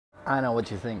I know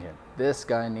what you're thinking. This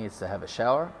guy needs to have a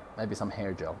shower, maybe some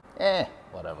hair gel.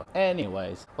 Whatever.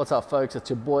 Anyways, what's up folks? It's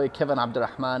your boy Kevin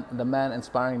Abdulrahman, the man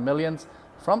inspiring millions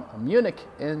from Munich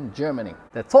in Germany.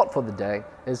 The thought for the day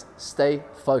is stay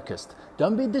focused.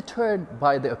 Don't be deterred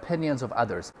by the opinions of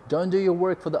others. Don't do your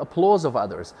work for the applause of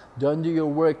others. Don't do your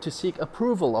work to seek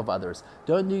approval of others.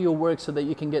 Don't do your work so that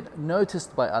you can get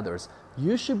noticed by others.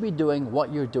 You should be doing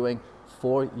what you're doing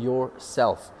for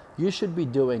yourself. You should be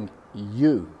doing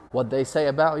you. What they say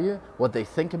about you, what they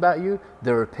think about you,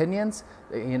 their opinions,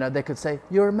 they could say,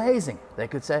 you're amazing. They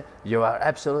could say, you are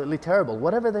absolutely terrible.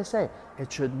 Whatever they say,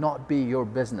 it should not be your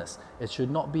business. It should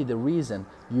not be the reason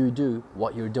you do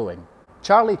what you're doing.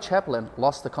 Charlie Chaplin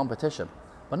lost the competition,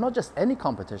 but not just any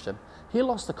competition. He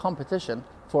lost the competition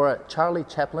for a Charlie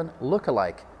Chaplin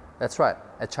lookalike. That's right,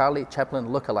 a Charlie Chaplin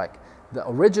lookalike. The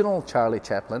original Charlie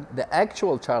Chaplin, the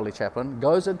actual Charlie Chaplin,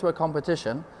 goes into a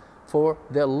competition for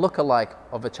the lookalike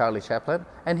of a Charlie Chaplin,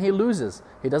 and he loses.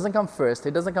 He doesn't come first,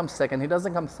 he doesn't come second, he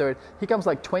doesn't come third, he comes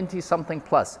like 20 something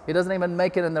plus. He doesn't even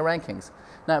make it in the rankings.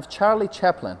 Now if Charlie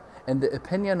Chaplin, in the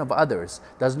opinion of others,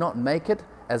 does not make it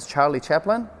as Charlie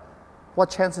Chaplin, what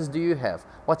chances do you have?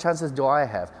 What chances do I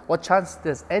have? What chance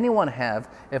does anyone have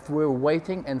if we're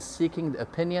waiting and seeking the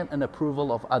opinion and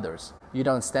approval of others? You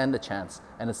don't stand a chance,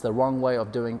 and it's the wrong way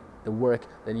of doing the work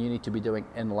that you need to be doing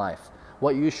in life.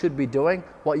 What you should be doing,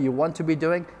 what you want to be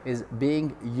doing, is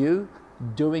being you,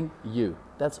 doing you.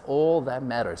 That's all that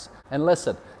matters. And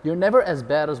listen, you're never as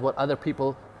bad as what other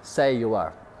people say you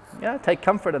are. Yeah, take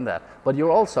comfort in that. But you're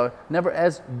also never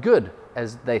as good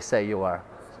as they say you are.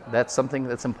 That's something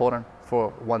that's important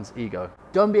for one's ego.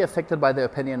 Don't be affected by the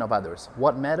opinion of others.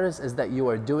 What matters is that you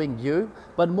are doing you,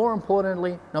 but more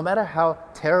importantly, no matter how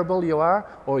terrible you are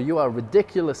or you are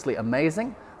ridiculously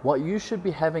amazing, what you should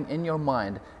be having in your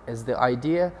mind is the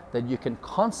idea that you can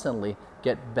constantly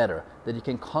get better, that you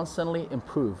can constantly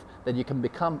improve, that you can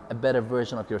become a better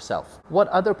version of yourself. What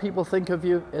other people think of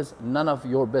you is none of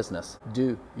your business.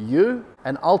 Do you,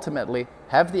 and ultimately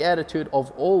have the attitude of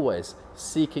always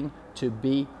seeking to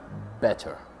be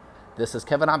better. This is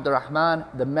Kevin Abdulrahman,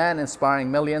 the man inspiring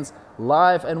millions,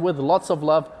 live and with lots of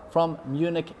love from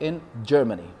Munich in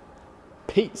Germany.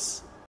 Peace.